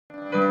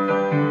Good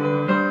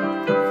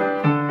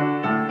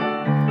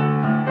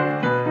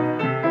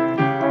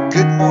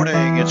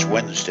morning. It's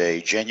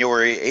Wednesday,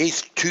 January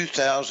 8th,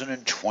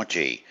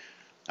 2020.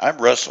 I'm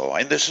Russell,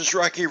 and this is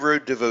Rocky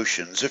Road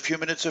Devotions, a few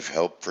minutes of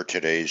help for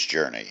today's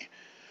journey.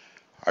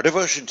 Our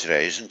devotion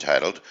today is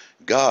entitled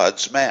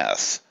God's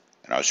Math,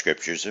 and our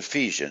scripture is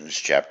Ephesians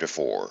chapter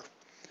 4.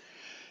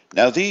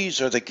 Now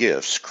these are the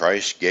gifts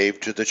Christ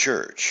gave to the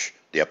church,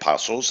 the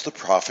apostles, the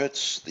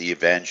prophets, the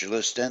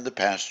evangelists, and the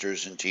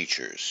pastors and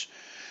teachers.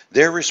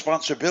 Their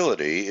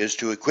responsibility is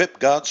to equip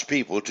God's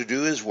people to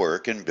do His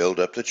work and build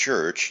up the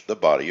church, the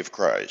body of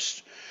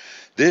Christ.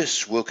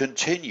 This will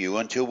continue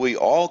until we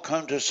all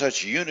come to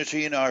such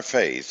unity in our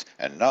faith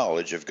and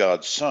knowledge of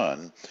God's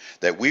Son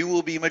that we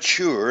will be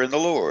mature in the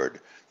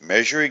Lord,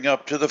 measuring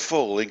up to the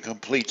full and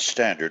complete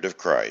standard of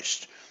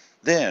Christ.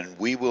 Then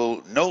we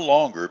will no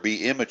longer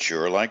be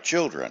immature like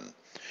children.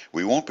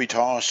 We won't be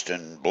tossed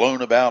and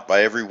blown about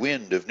by every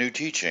wind of new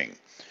teaching.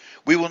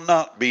 We will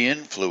not be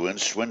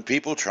influenced when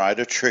people try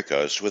to trick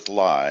us with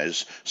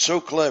lies so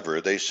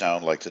clever they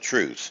sound like the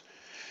truth.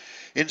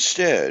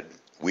 Instead,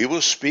 we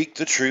will speak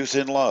the truth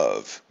in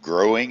love,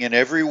 growing in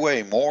every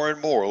way more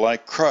and more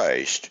like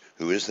Christ,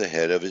 who is the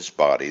head of His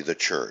body, the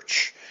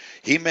church.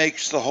 He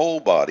makes the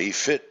whole body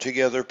fit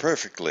together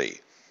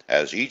perfectly.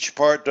 As each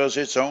part does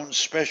its own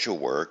special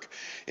work,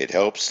 it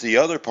helps the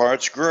other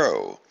parts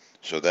grow,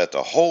 so that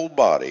the whole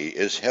body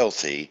is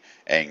healthy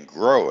and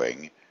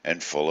growing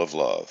and full of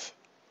love.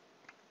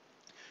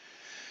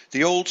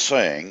 The old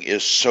saying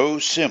is so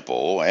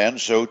simple and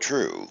so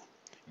true.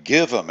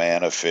 Give a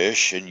man a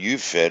fish and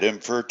you've fed him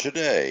for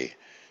today.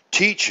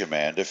 Teach a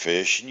man to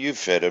fish and you've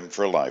fed him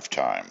for a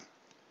lifetime.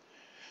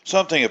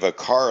 Something of a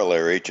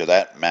corollary to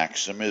that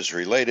maxim is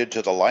related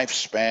to the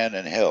lifespan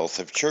and health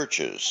of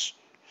churches.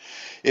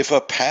 If a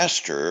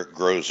pastor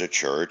grows a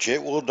church,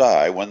 it will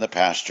die when the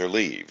pastor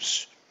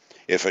leaves.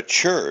 If a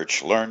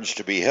church learns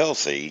to be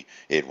healthy,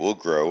 it will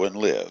grow and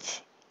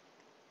live.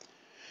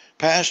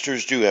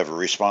 Pastors do have a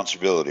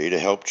responsibility to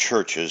help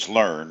churches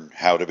learn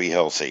how to be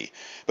healthy,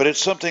 but it's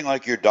something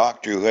like your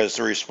doctor who has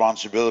the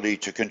responsibility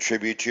to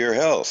contribute to your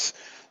health.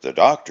 The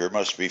doctor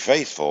must be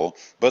faithful,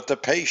 but the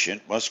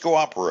patient must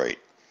cooperate.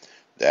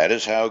 That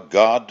is how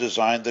God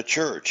designed the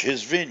church,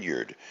 His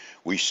vineyard.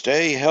 We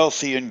stay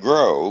healthy and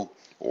grow,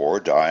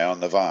 or die on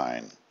the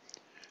vine.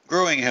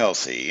 Growing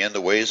healthy in the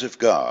ways of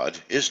God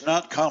is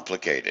not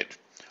complicated.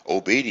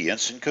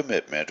 Obedience and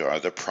commitment are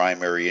the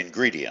primary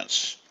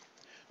ingredients.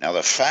 Now,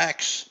 the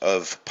facts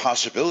of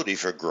possibility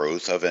for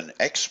growth of an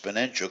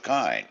exponential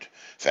kind,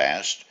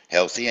 fast,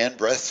 healthy, and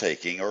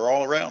breathtaking, are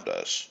all around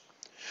us.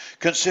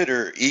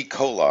 Consider E.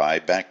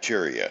 coli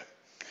bacteria.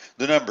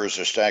 The numbers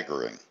are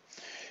staggering.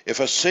 If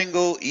a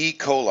single E.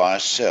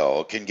 coli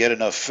cell can get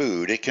enough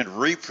food, it can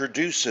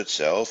reproduce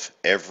itself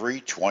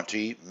every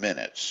 20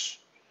 minutes.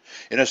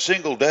 In a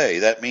single day,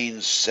 that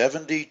means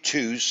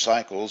 72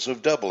 cycles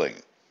of doubling.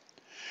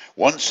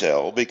 One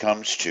cell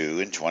becomes 2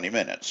 in 20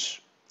 minutes.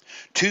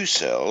 2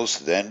 cells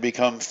then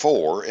become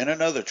 4 in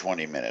another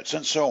 20 minutes,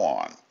 and so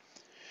on.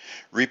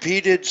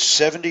 Repeated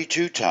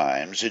 72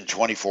 times in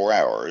 24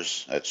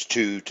 hours, that's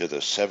 2 to the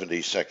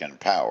 72nd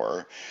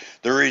power,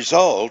 the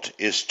result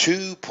is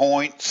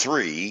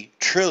 2.3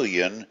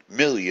 trillion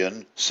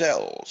million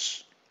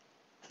cells.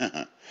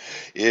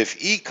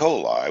 If E.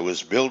 coli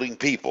was building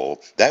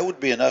people, that would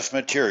be enough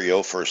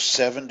material for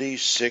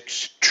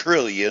 76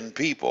 trillion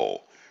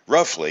people,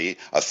 roughly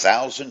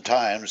 1,000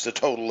 times the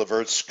total of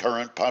Earth's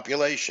current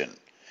population,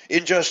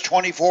 in just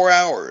 24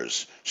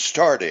 hours,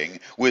 starting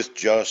with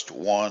just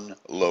one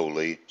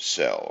lowly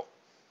cell.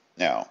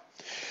 Now,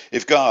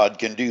 if God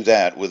can do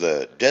that with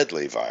a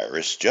deadly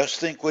virus, just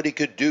think what He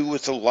could do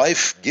with the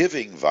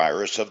life-giving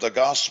virus of the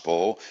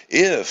gospel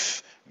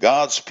if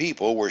God's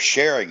people were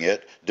sharing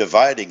it,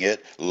 dividing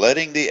it,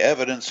 letting the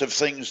evidence of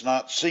things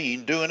not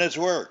seen doing its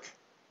work.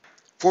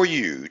 For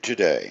you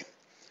today,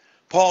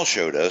 Paul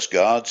showed us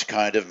God's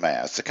kind of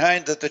math, the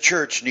kind that the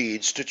church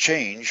needs to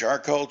change our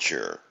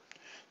culture.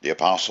 The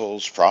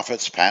apostles,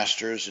 prophets,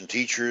 pastors, and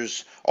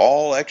teachers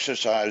all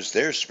exercise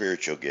their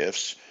spiritual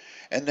gifts,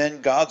 and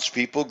then God's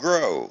people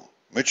grow,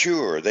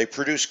 mature. They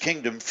produce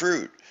kingdom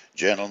fruit,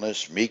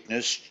 gentleness,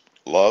 meekness,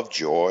 love,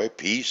 joy,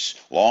 peace,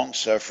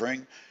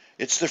 long-suffering.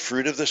 It's the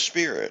fruit of the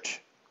Spirit.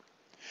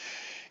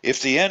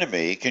 If the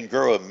enemy can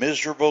grow a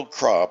miserable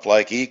crop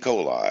like E.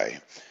 coli,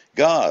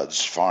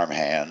 God's farm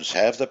hands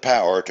have the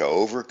power to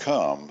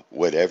overcome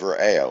whatever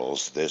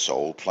ails this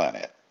old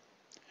planet.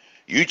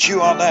 You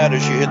chew on that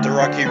as you hit the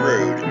rocky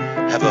road.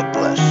 Have a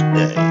blessed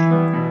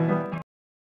day.